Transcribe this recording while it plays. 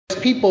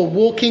people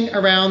walking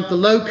around the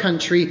Low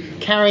Country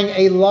carrying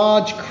a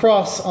large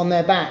cross on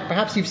their back.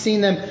 Perhaps you've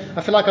seen them.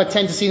 I feel like I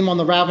tend to see them on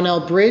the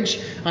Ravenel Bridge.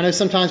 I know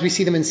sometimes we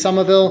see them in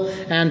Somerville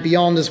and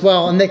beyond as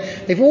well. And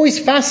they've always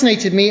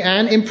fascinated me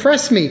and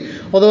impressed me.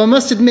 Although I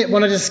must admit,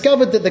 when I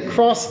discovered that the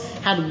cross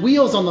had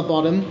wheels on the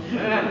bottom,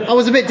 I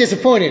was a bit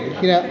disappointed.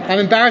 I'm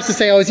embarrassed to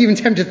say I was even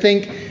tempted to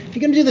think, if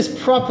you're going to do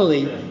this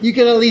properly, you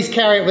could at least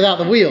carry it without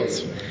the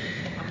wheels.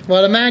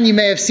 Well, a man you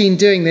may have seen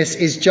doing this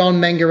is John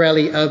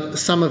Mengarelli of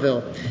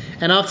Somerville.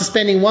 And after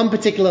spending one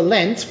particular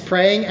Lent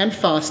praying and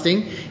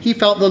fasting, he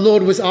felt the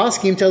Lord was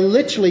asking him to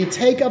literally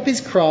take up his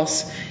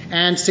cross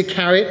and to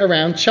carry it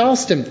around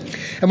Charleston.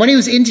 And when he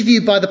was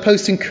interviewed by the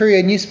Post and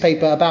Courier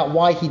newspaper about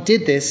why he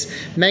did this,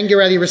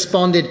 Mengarelli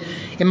responded,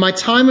 "In my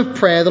time of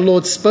prayer, the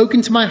Lord spoke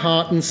into my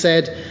heart and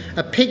said,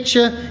 'A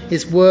picture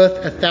is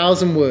worth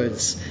 1,000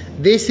 words.'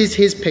 This is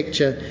his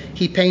picture.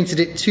 He painted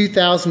it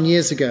 2,000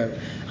 years ago.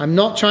 I'm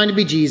not trying to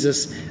be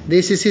Jesus.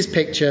 This is his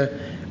picture.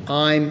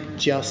 I'm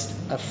just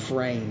a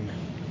frame."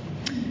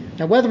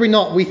 Now, whether or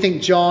not we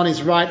think John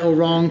is right or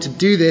wrong to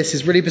do this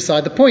is really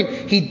beside the point.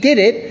 He did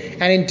it,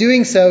 and in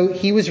doing so,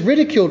 he was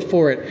ridiculed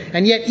for it.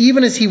 And yet,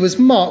 even as he was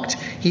mocked,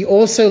 he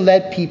also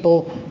led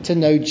people to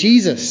know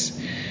Jesus.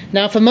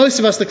 Now, for most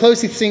of us, the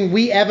closest thing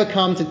we ever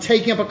come to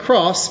taking up a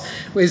cross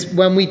is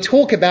when we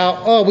talk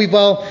about, we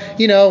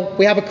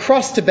have a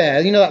cross to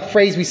bear. You know that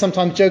phrase we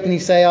sometimes jokingly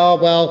say,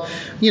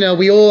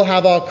 we all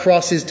have our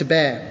crosses to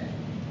bear.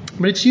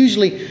 But it's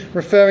usually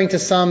referring to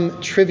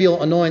some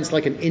trivial annoyance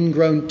like an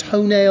ingrown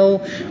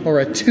toenail or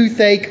a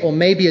toothache or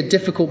maybe a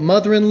difficult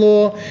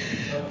mother-in-law.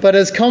 But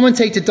as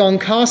commentator Don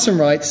Carson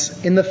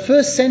writes, in the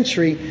first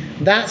century,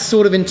 that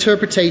sort of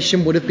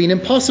interpretation would have been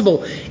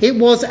impossible. It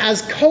was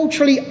as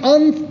culturally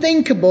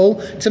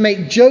unthinkable to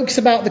make jokes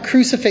about the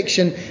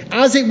crucifixion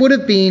as it would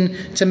have been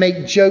to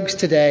make jokes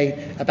today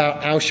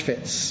about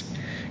Auschwitz.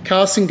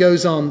 Carson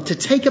goes on, to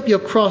take up your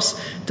cross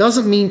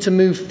doesn't mean to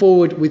move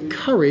forward with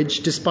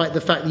courage despite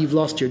the fact that you've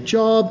lost your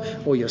job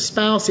or your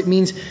spouse. It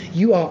means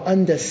you are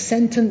under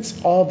sentence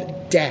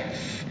of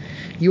death.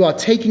 You are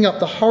taking up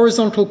the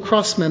horizontal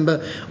cross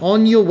member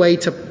on your way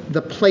to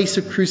the place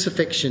of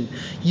crucifixion.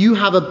 You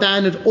have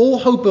abandoned all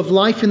hope of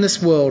life in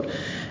this world.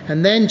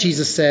 And then,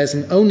 Jesus says,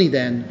 and only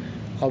then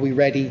are we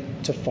ready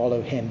to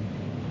follow him.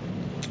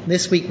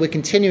 This week we're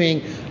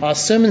continuing our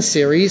sermon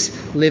series,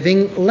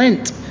 Living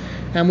Lent.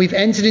 And we've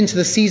entered into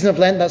the season of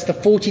Lent, that's the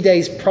 40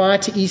 days prior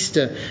to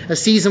Easter, a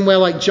season where,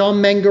 like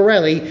John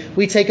Mengarelli,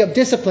 we take up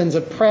disciplines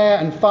of prayer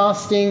and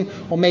fasting,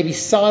 or maybe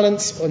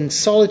silence and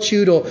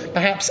solitude, or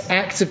perhaps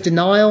acts of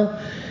denial,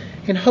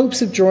 in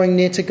hopes of drawing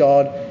near to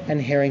God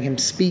and hearing him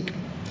speak.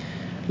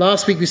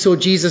 Last week we saw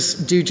Jesus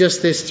do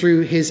just this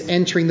through his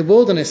entering the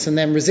wilderness and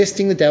then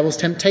resisting the devil's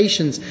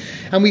temptations.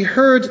 And we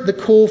heard the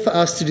call for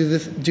us to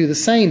do the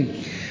same.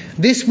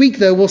 This week,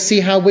 though, we'll see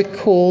how we're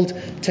called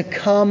to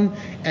come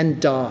and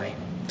die.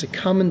 To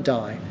come and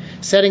die,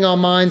 setting our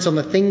minds on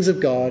the things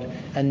of God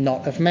and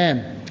not of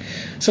man.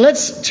 So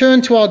let's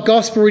turn to our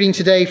gospel reading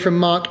today from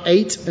Mark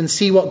 8 and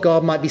see what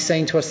God might be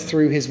saying to us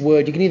through his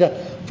word. You can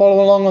either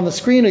follow along on the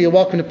screen, or you're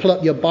welcome to pull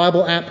up your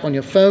Bible app on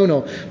your phone,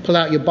 or pull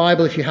out your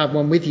Bible if you have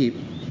one with you.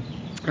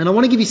 And I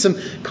want to give you some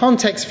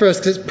context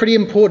first, because it's pretty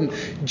important.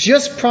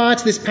 Just prior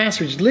to this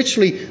passage,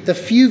 literally the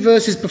few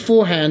verses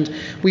beforehand,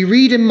 we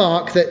read in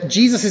Mark that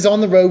Jesus is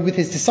on the road with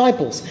his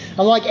disciples.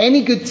 And like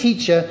any good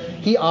teacher,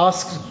 he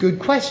asks good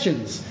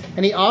questions.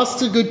 And he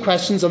asks the good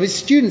questions of his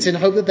students in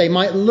hope that they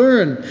might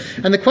learn.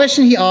 And the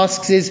question he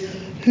asks is,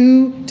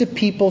 who do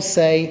people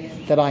say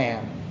that I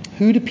am?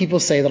 Who do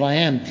people say that I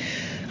am?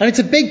 And it's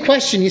a big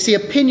question. You see,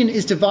 opinion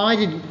is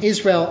divided in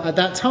Israel at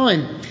that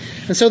time.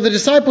 And so the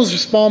disciples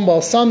respond,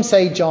 well, some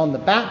say John the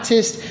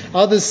Baptist,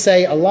 others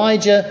say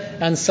Elijah,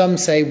 and some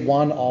say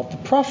one of the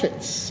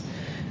prophets.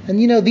 And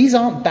these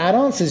aren't bad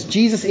answers.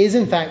 Jesus is,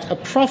 in fact, a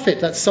prophet.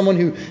 That's someone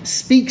who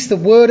speaks the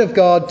word of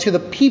God to the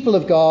people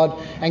of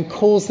God and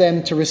calls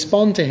them to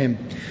respond to him.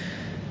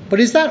 But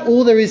is that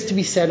all there is to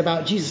be said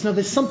about Jesus? No,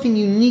 there's something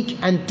unique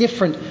and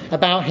different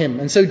about him.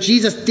 And so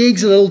Jesus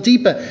digs a little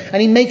deeper,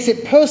 and he makes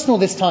it personal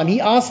this time.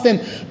 He asks them,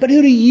 but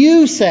who do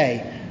you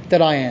say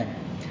that I am?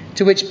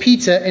 To which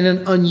Peter, in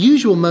an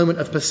unusual moment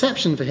of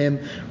perception for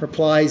him,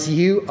 replies,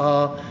 you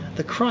are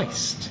the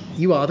Christ.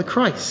 You are the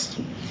Christ.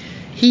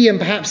 He and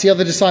perhaps the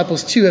other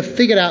disciples too have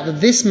figured out that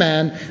this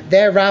man,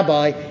 their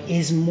rabbi,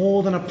 is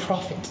more than a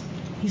prophet.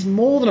 He's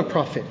more than a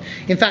prophet.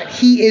 In fact,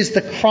 he is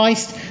the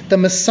Christ, the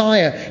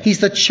Messiah. He's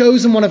the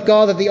chosen one of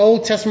God that the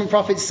Old Testament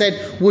prophets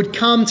said would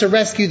come to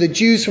rescue the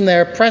Jews from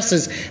their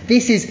oppressors.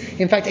 This is,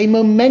 in fact, a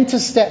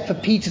momentous step for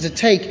Peter to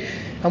take,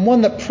 and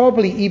one that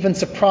probably even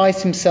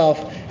surprised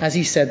himself as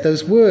he said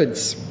those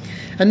words.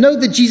 And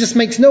note that Jesus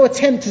makes no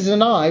attempt to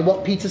deny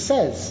what Peter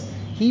says.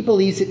 He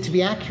believes it to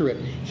be accurate.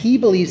 He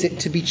believes it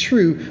to be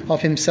true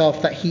of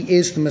himself, that he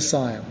is the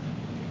Messiah.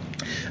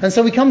 And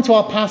so we come to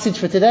our passage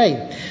for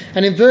today.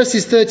 And in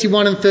verses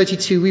 31 and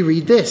 32 we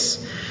read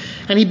this.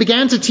 And he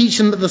began to teach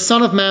them that the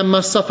Son of Man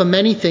must suffer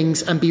many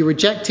things and be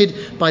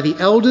rejected by the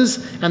elders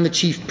and the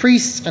chief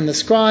priests and the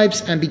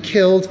scribes and be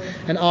killed,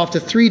 and after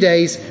 3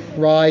 days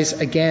rise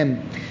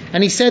again.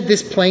 And he said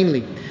this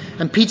plainly.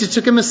 And Peter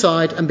took him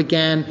aside and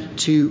began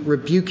to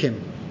rebuke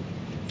him.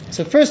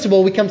 So first of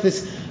all, we come to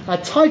this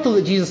title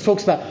that Jesus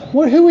talks about.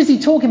 Who is he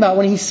talking about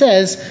when he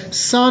says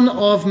Son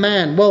of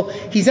Man? Well,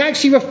 he's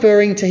actually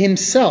referring to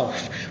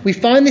himself. We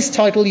find this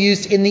title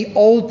used in the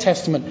Old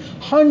Testament,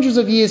 hundreds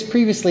of years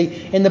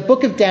previously, in the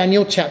book of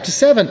Daniel chapter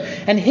 7.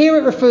 And here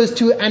it refers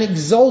to an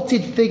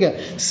exalted figure,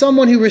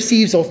 someone who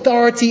receives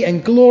authority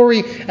and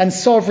glory and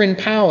sovereign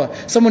power,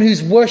 someone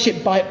who's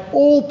worshipped by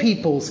all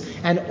peoples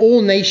and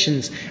all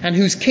nations, and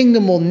whose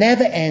kingdom will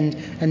never end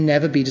and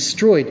never be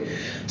destroyed.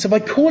 So by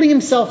calling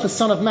himself the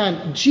Son of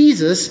Man,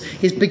 Jesus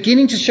is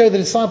beginning to show the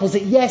disciples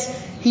that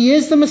yes, he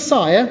is the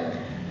Messiah,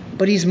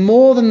 but he's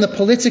more than the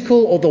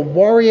political or the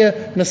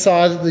warrior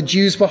Messiah that the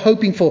Jews were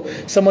hoping for,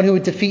 someone who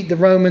would defeat the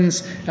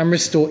Romans and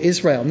restore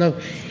Israel. No,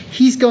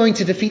 he's going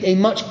to defeat a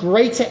much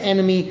greater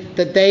enemy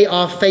that they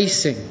are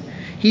facing.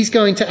 He's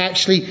going to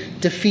actually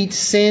defeat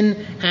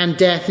sin and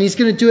death, and he's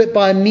going to do it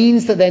by a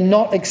means that they're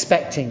not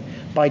expecting,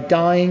 by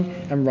dying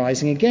and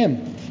rising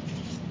again.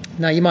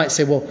 Now you might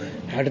say, well,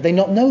 how did they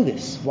not know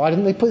this? Why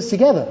didn't they put this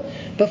together?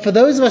 But for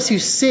those of us who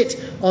sit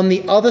on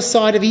the other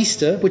side of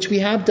Easter, which we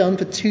have done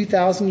for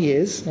 2,000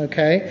 years,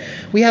 okay,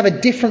 we have a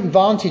different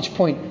vantage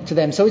point to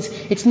them. So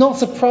it's not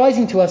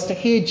surprising to us to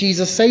hear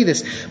Jesus say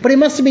this. But it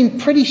must have been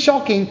pretty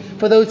shocking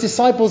for those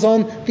disciples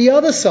on the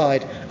other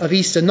side of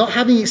Easter, not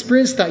having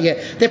experienced that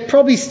yet. They're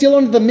probably still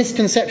under the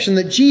misconception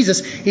that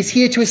Jesus is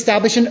here to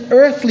establish an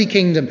earthly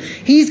kingdom.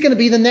 He's going to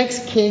be the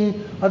next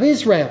king of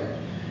Israel.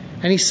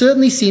 And he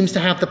certainly seems to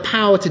have the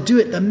power to do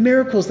it. The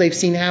miracles they've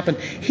seen happen.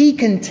 He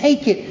can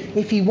take it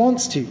if he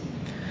wants to.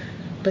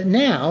 But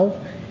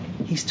now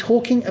he's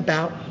talking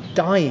about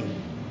dying.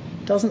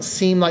 Doesn't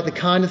seem like the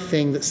kind of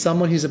thing that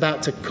someone who's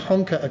about to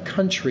conquer a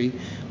country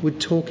would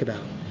talk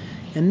about.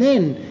 And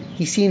then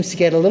he seems to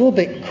get a little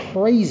bit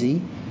crazy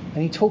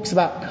and he talks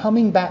about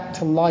coming back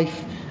to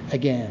life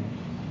again.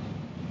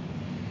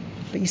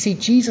 But you see,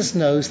 Jesus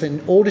knows that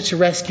in order to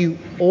rescue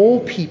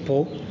all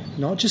people,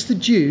 not just the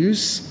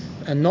Jews,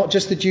 and not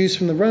just the Jews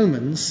from the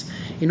Romans,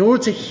 in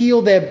order to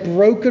heal their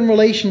broken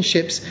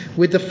relationships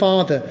with the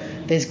Father,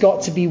 there's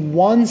got to be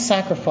one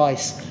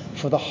sacrifice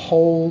for the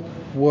whole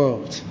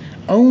world.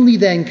 Only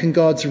then can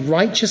God's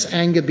righteous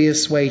anger be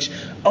assuaged.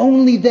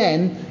 Only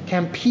then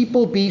can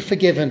people be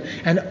forgiven.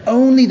 And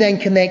only then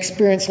can they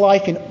experience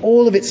life in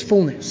all of its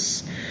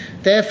fullness.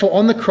 Therefore,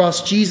 on the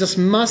cross, Jesus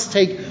must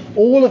take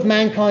all of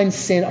mankind's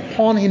sin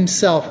upon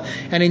himself,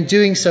 and in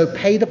doing so,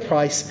 pay the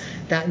price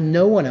that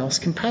no one else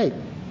can pay.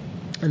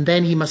 And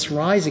then he must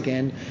rise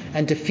again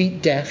and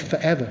defeat death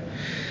forever.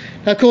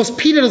 Now, of course,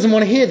 Peter doesn't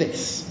want to hear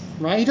this,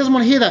 right? He doesn't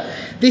want to hear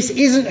that. This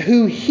isn't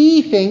who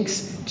he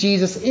thinks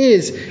Jesus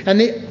is,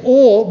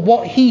 or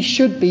what he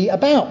should be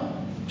about.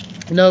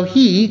 No,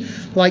 he,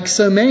 like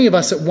so many of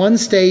us at one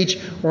stage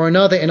or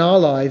another in our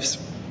lives,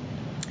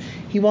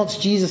 he wants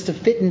Jesus to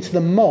fit into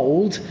the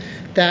mold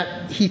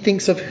that he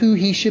thinks of who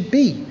he should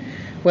be.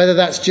 Whether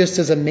that's just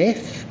as a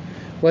myth,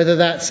 whether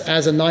that's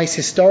as a nice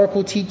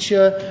historical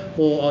teacher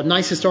or a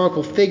nice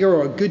historical figure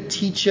or a good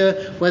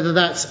teacher, whether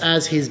that's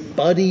as his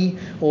buddy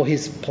or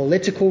his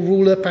political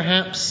ruler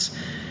perhaps.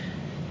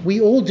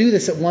 We all do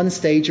this at one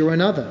stage or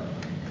another.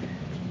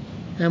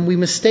 And we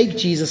mistake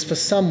Jesus for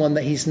someone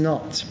that he's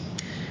not.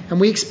 And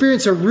we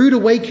experience a rude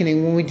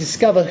awakening when we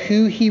discover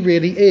who he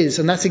really is.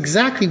 And that's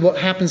exactly what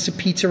happens to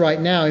Peter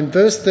right now. In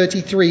verse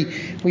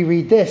 33, we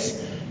read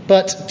this.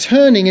 But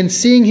turning and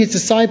seeing his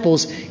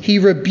disciples, he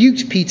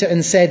rebuked Peter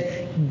and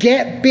said,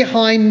 "Get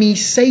behind me,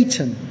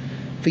 Satan,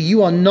 for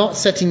you are not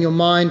setting your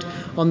mind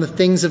on the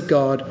things of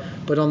God,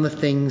 but on the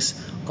things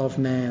of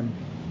man."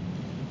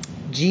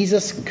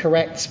 Jesus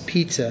corrects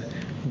Peter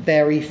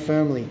very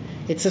firmly.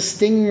 It's a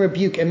stinging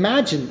rebuke.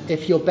 Imagine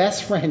if your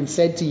best friend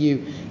said to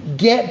you,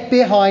 "Get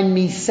behind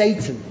me,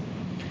 Satan."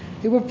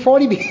 It would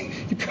probably be,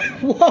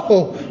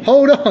 whoa,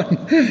 hold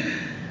on.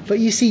 But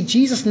you see,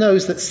 Jesus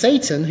knows that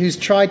Satan, who's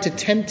tried to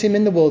tempt him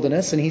in the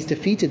wilderness, and he's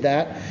defeated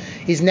that,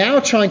 is now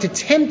trying to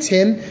tempt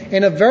him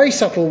in a very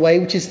subtle way,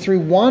 which is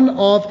through one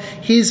of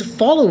his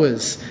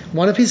followers,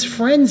 one of his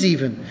friends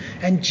even.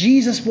 And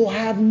Jesus will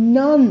have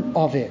none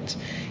of it.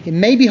 It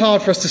may be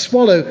hard for us to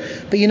swallow,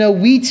 but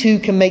we too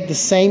can make the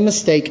same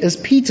mistake as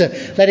Peter,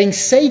 letting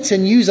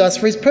Satan use us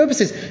for his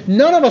purposes.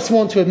 None of us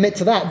want to admit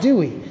to that, do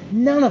we?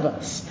 None of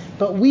us.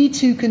 But we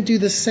too can do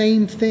the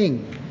same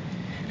thing.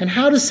 And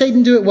how does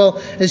Satan do it?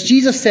 Well, as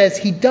Jesus says,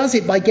 he does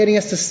it by getting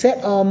us to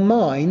set our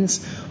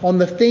minds on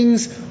the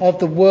things of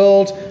the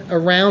world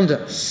around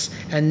us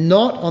and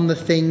not on the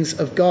things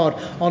of God,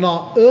 on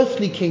our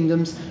earthly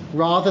kingdoms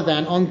rather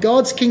than on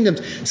God's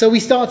kingdoms. So we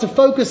start to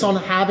focus on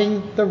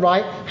having the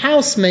right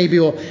house maybe,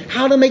 or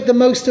how to make the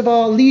most of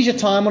our leisure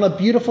time on a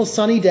beautiful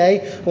sunny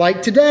day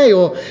like today,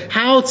 or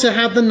how to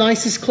have the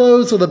nicest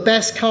clothes or the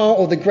best car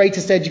or the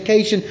greatest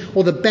education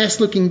or the best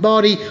looking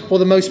body or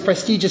the most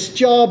prestigious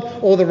job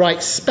or the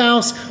right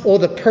spouse or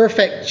the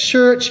perfect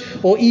church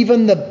or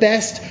even the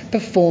best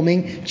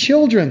performing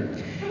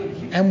children.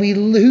 And we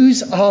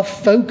lose our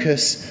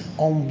focus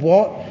on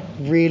what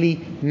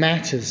really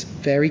matters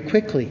very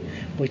quickly,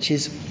 which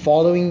is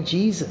following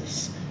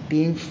Jesus,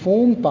 being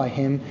formed by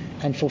him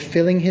and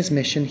fulfilling his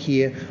mission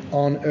here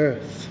on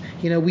earth.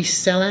 We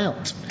sell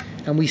out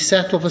and we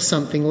settle for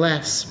something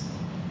less.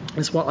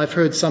 It's what I've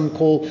heard some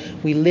call,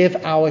 we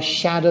live our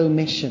shadow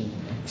mission.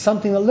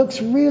 Something that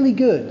looks really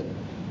good,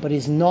 but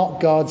is not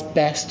God's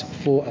best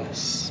for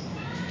us.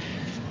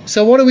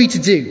 So what are we to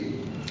do?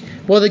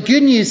 Well, the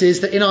good news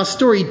is that in our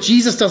story,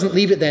 Jesus doesn't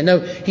leave it there. No,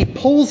 he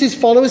pulls his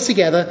followers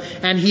together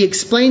and he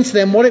explains to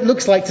them what it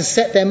looks like to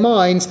set their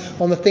minds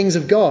on the things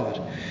of God.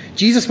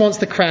 Jesus wants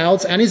the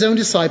crowds and his own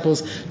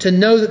disciples to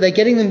know that they're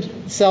getting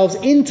themselves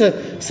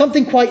into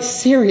something quite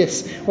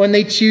serious when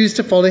they choose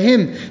to follow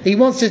him. He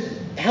wants to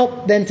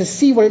help them to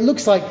see what it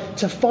looks like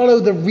to follow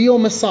the real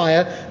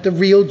Messiah, the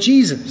real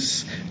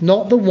Jesus,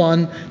 not the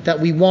one that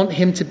we want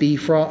him to be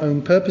for our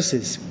own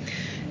purposes.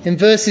 In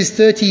verses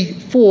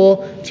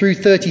 34 through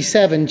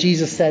 37,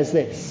 Jesus says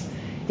this: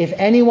 "If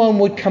anyone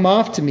would come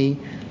after me,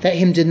 let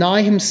him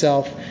deny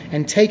himself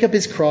and take up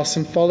his cross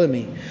and follow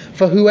me.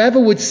 For whoever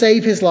would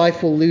save his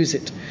life will lose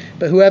it,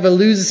 but whoever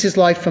loses his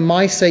life for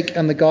my sake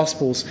and the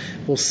gospel's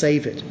will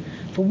save it.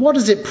 For what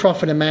does it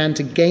profit a man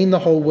to gain the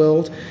whole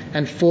world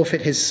and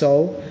forfeit his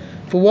soul?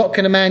 For what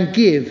can a man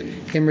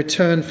give in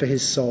return for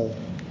his soul?"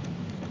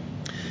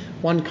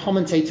 One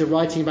commentator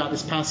writing about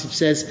this passage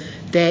says,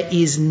 there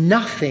is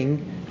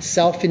nothing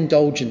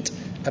self-indulgent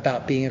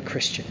about being a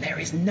Christian. There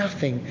is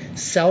nothing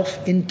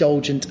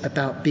self-indulgent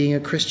about being a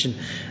Christian.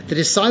 The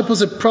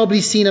disciples had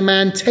probably seen a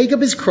man take up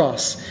his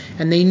cross,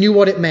 and they knew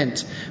what it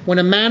meant. When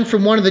a man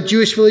from one of the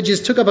Jewish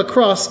villages took up a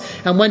cross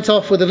and went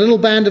off with a little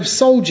band of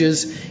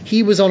soldiers,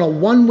 he was on a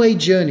one-way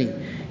journey.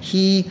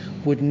 He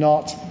would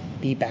not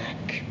be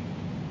back.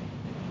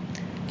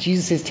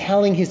 Jesus is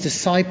telling his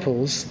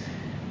disciples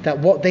that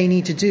what they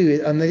need to do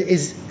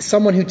is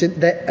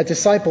a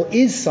disciple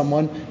is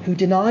someone who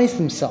denies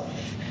themselves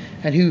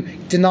and who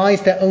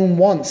denies their own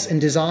wants and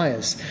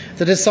desires.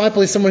 The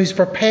disciple is someone who's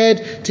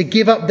prepared to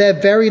give up their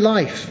very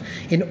life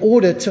in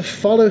order to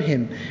follow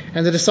him.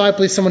 And the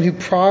disciple is someone who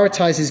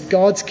prioritizes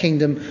God's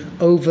kingdom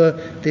over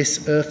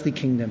this earthly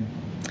kingdom.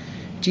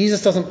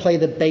 Jesus doesn't play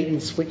the bait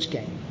and switch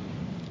game.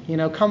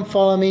 Come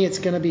follow me, it's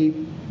going to be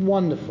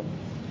wonderful,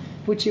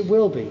 which it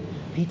will be.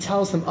 He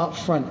tells them up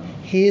front,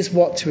 here's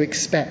what to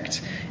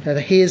expect.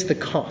 Here's the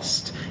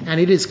cost. And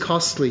it is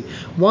costly.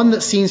 One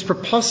that seems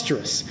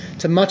preposterous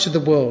to much of the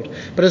world.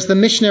 But as the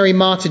missionary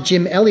martyr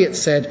Jim Elliot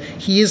said,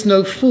 he is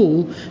no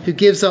fool who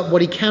gives up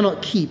what he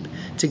cannot keep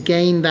to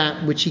gain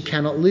that which he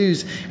cannot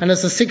lose. And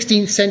as the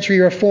 16th century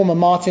reformer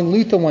Martin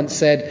Luther once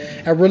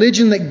said, a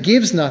religion that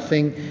gives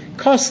nothing,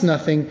 costs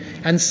nothing,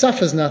 and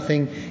suffers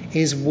nothing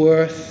is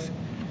worth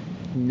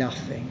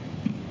nothing.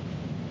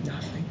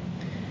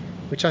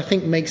 Which I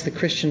think makes the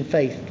Christian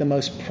faith the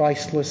most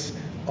priceless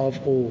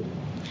of all.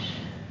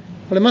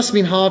 Well, it must have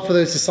been hard for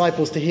those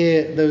disciples to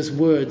hear those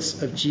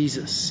words of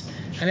Jesus.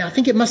 And I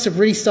think it must have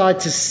really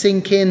started to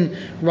sink in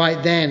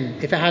right then,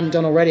 if it hadn't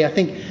done already. I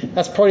think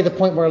that's probably the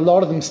point where a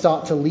lot of them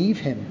start to leave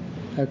him.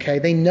 Okay,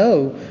 they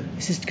know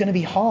this is going to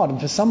be hard, and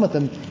for some of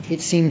them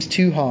it seems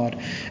too hard.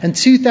 And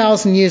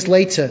 2,000 years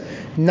later,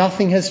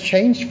 nothing has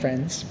changed,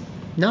 friends.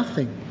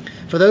 Nothing.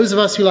 For those of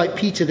us who, like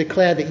Peter,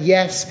 declare that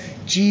yes,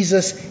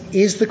 Jesus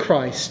is the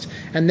Christ,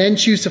 and then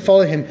choose to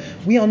follow him,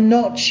 we are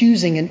not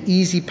choosing an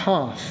easy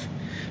path.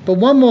 But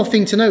one more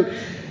thing to note,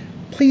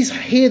 please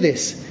hear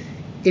this.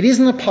 It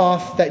isn't a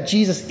path that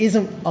Jesus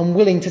isn't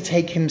unwilling to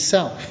take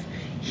himself.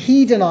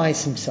 He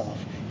denies himself.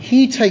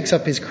 He takes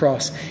up his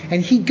cross,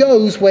 and he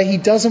goes where he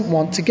doesn't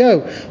want to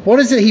go. What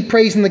is it he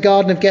prays in the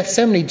Garden of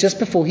Gethsemane just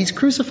before he's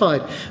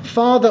crucified?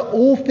 Father,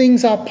 all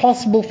things are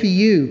possible for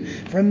you.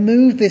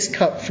 Remove this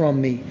cup from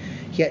me.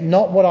 Yet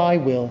not what I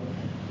will,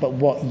 but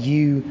what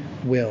you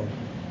will.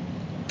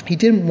 He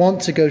didn't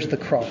want to go to the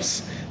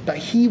cross, but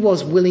he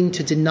was willing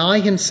to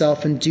deny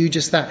himself and do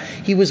just that.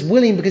 He was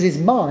willing because his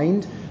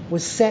mind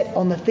was set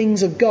on the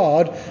things of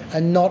God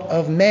and not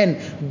of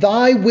men.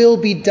 Thy will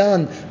be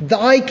done.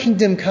 Thy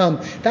kingdom come.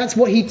 That's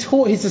what he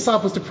taught his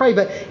disciples to pray.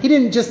 But he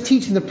didn't just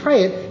teach them to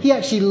pray it. He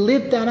actually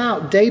lived that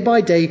out day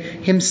by day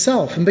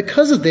himself. And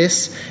because of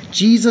this,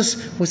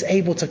 Jesus was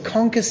able to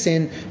conquer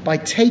sin by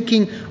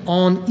taking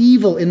on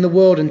evil in the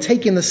world and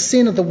taking the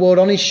sin of the world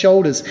on his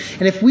shoulders.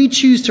 And if we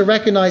choose to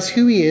recognize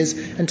who he is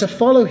and to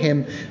follow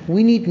him,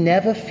 we need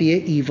never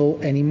fear evil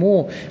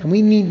anymore. And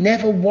we need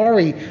never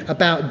worry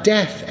about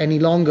death any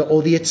longer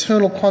or the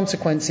eternal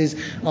consequences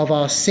of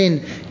our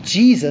sin.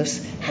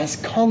 Jesus has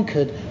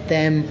conquered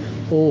them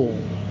all.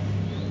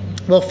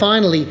 Well,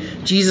 finally,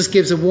 Jesus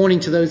gives a warning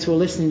to those who are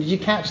listening. Did you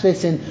catch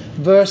this in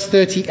verse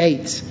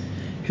 38?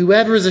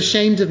 Whoever is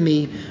ashamed of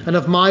me and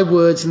of my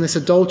words in this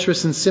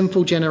adulterous and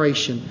sinful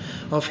generation,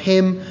 of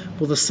him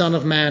will the Son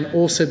of Man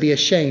also be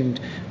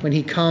ashamed when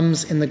he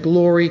comes in the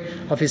glory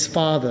of his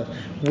Father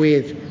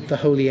with the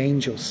holy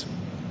angels.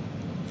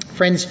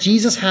 Friends,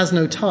 Jesus has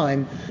no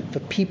time for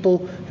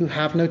people who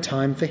have no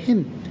time for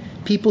him.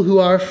 People who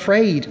are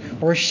afraid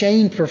or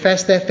ashamed to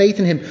profess their faith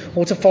in him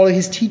or to follow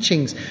his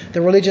teachings.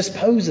 The religious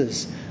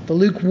posers, the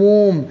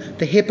lukewarm,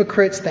 the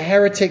hypocrites, the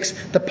heretics,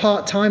 the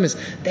part-timers.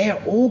 They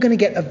are all going to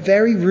get a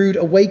very rude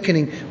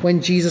awakening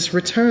when Jesus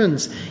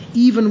returns.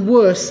 Even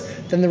worse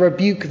than the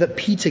rebuke that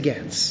Peter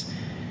gets.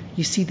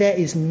 You see, there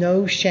is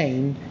no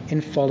shame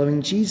in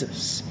following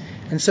Jesus.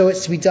 And so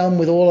it's to be done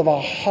with all of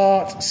our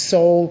heart,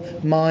 soul,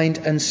 mind,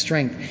 and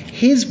strength.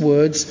 His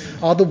words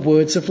are the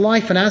words of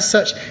life. And as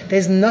such,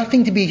 there's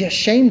nothing to be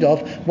ashamed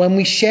of when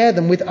we share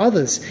them with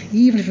others,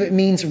 even if it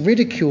means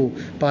ridicule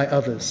by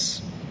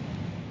others.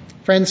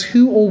 Friends,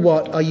 who or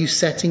what are you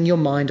setting your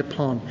mind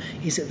upon?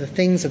 Is it the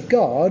things of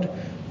God,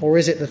 or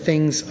is it the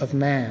things of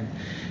man?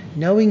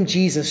 Knowing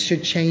Jesus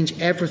should change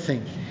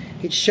everything.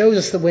 It shows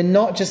us that we're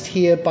not just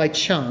here by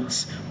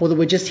chance, or that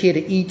we're just here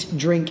to eat,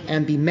 drink,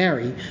 and be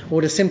merry,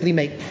 or to simply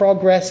make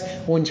progress,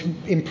 or to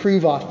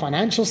improve our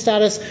financial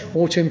status,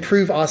 or to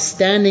improve our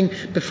standing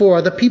before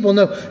other people.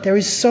 No, there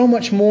is so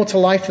much more to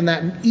life than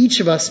that, and each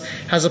of us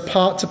has a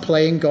part to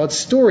play in God's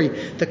story.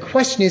 The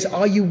question is,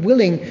 are you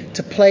willing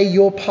to play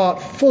your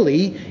part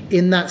fully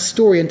in that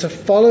story and to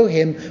follow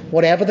him,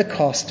 whatever the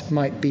cost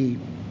might be?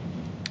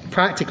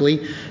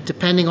 Practically,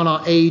 depending on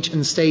our age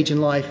and stage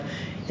in life,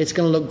 it's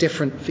going to look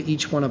different for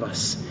each one of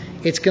us.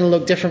 It's going to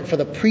look different for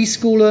the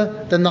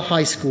preschooler than the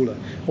high schooler,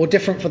 or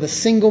different for the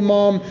single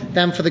mom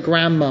than for the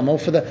grandmom, or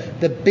for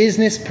the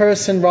business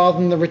person rather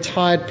than the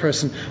retired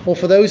person, or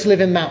for those who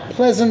live in Mount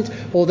Pleasant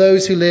or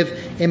those who live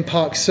in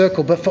Park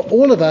Circle. But for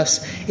all of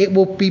us, it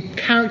will be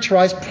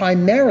characterized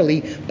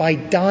primarily by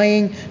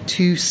dying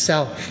to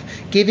self,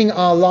 giving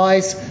our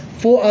lives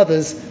for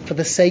others for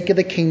the sake of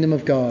the kingdom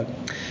of God.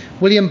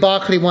 William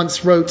Barclay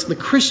once wrote, "The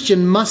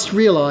Christian must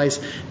realize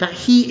that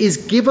he is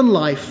given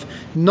life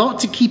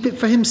not to keep it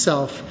for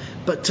himself,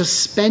 but to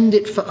spend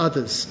it for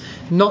others,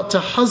 not to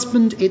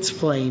husband its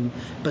flame,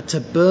 but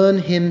to burn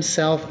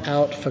himself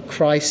out for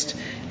Christ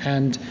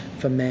and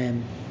for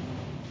man."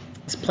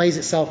 This plays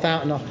itself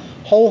out in a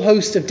whole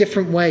host of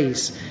different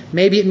ways.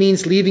 Maybe it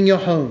means leaving your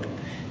home.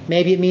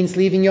 Maybe it means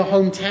leaving your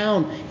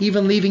hometown,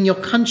 even leaving your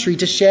country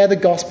to share the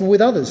gospel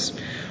with others.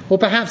 Or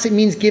perhaps it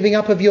means giving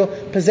up of your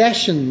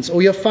possessions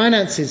or your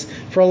finances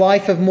for a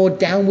life of more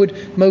downward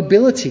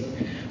mobility.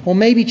 Or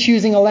maybe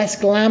choosing a less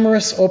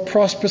glamorous or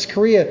prosperous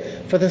career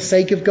for the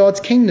sake of God's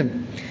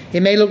kingdom.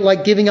 It may look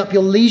like giving up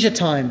your leisure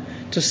time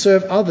to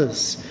serve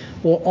others,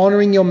 or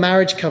honouring your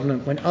marriage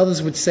covenant when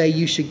others would say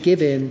you should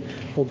give in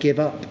or give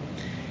up.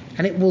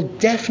 And it will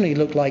definitely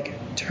look like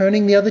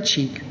turning the other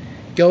cheek,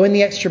 going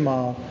the extra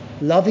mile,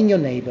 loving your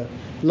neighbour,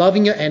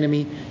 loving your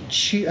enemy,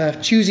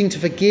 choosing to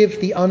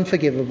forgive the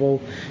unforgivable,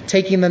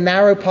 taking the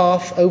narrow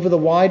path over the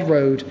wide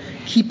road,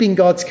 keeping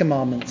God's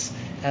commandments,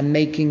 and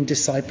making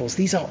disciples.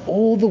 These are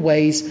all the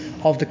ways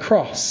of the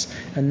cross,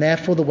 and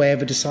therefore the way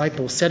of a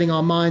disciple, setting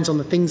our minds on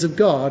the things of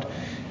God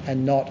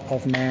and not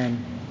of man.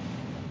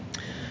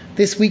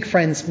 This week,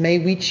 friends, may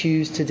we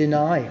choose to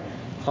deny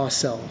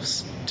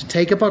ourselves, to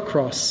take up our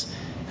cross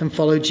and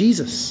follow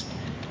Jesus.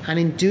 And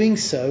in doing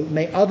so,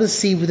 may others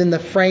see within the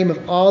frame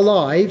of our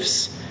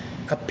lives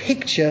a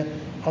picture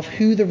of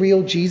who the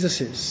real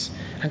Jesus is,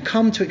 and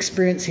come to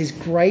experience his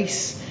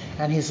grace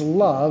and his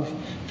love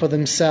for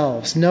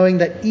themselves, knowing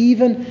that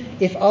even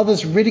if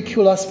others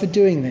ridicule us for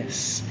doing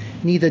this,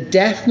 neither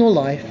death nor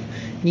life,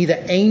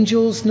 neither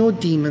angels nor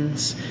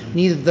demons,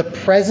 neither the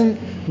present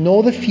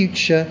nor the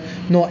future,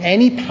 nor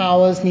any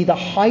powers, neither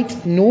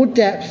height nor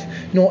depth,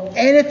 nor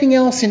anything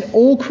else in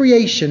all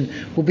creation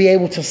will be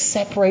able to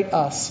separate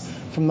us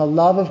from the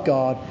love of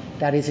God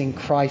that is in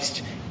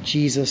Christ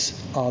Jesus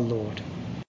our Lord.